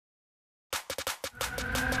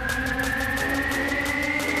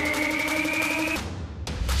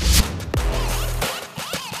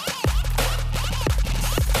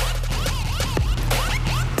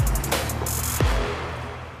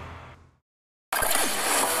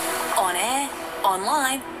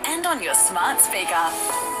online and on your smart speaker.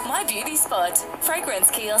 My Beauty Spot,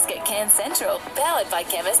 fragrance kiosk at Cairns Central, powered by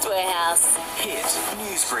Chemist Warehouse. Hit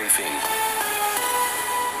News Briefing.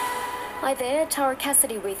 Hi there,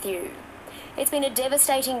 Cassidy with you. It's been a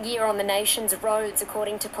devastating year on the nation's roads,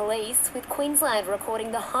 according to police, with Queensland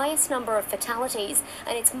recording the highest number of fatalities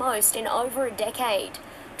and its most in over a decade.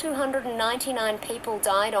 299 people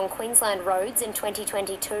died on Queensland roads in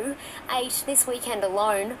 2022, 8 this weekend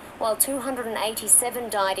alone, while 287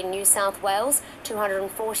 died in New South Wales,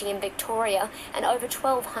 240 in Victoria, and over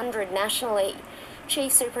 1,200 nationally.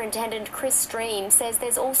 Chief Superintendent Chris Stream says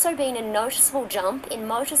there's also been a noticeable jump in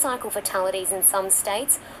motorcycle fatalities in some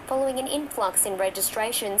states following an influx in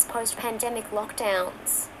registrations post-pandemic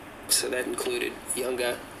lockdowns. So that included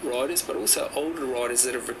younger riders, but also older riders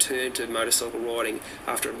that have returned to motorcycle riding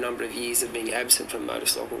after a number of years of being absent from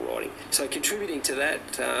motorcycle riding. So contributing to that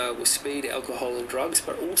was speed, alcohol and drugs,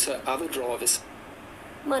 but also other drivers.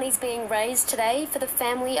 Money's being raised today for the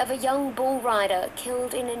family of a young bull rider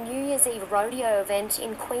killed in a New Year's Eve rodeo event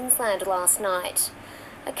in Queensland last night.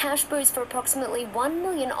 A cash boost for approximately 1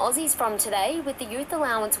 million Aussies from today, with the youth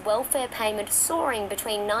allowance welfare payment soaring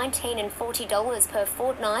between $19 and $40 per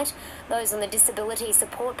fortnight. Those on the disability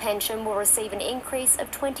support pension will receive an increase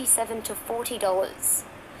of $27 to $40.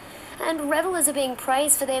 And revellers are being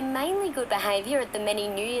praised for their mainly good behaviour at the many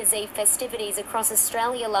New Year's Eve festivities across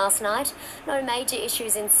Australia last night. No major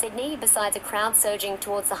issues in Sydney, besides a crowd surging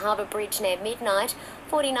towards the Harbour Bridge near midnight.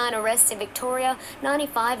 49 arrests in Victoria,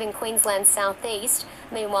 95 in Queensland's southeast.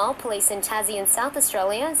 Meanwhile, police in Tassie and South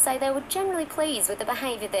Australia say they were generally pleased with the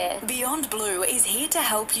behaviour there. Beyond Blue is here to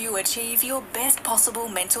help you achieve your best possible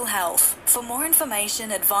mental health. For more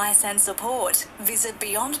information, advice and support, visit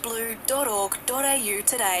beyondblue.org.au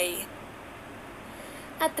today.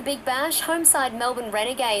 At the Big Bash, home-side Melbourne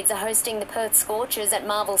Renegades are hosting the Perth Scorchers at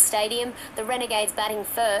Marvel Stadium. The Renegades batting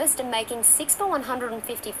first and making 6 for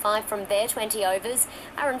 155 from their 20 overs.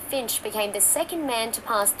 Aaron Finch became the second man to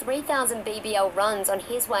pass 3,000 BBL runs on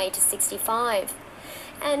his way to 65.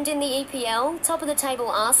 And in the EPL, top-of-the-table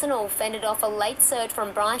Arsenal fended off a late surge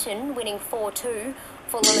from Brighton, winning 4-2.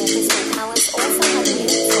 Fulham and Crystal Palace also had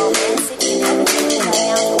wins, while Man City and Everton were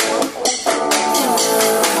down to 1-1.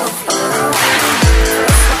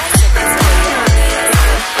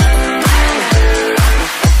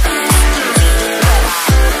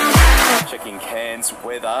 Checking Cairns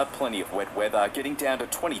weather, plenty of wet weather, getting down to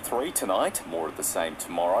 23 tonight, more of the same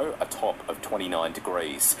tomorrow, a top of 29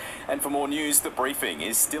 degrees. And for more news, the briefing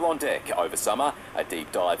is still on deck over summer, a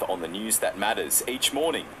deep dive on the news that matters each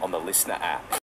morning on the Listener app.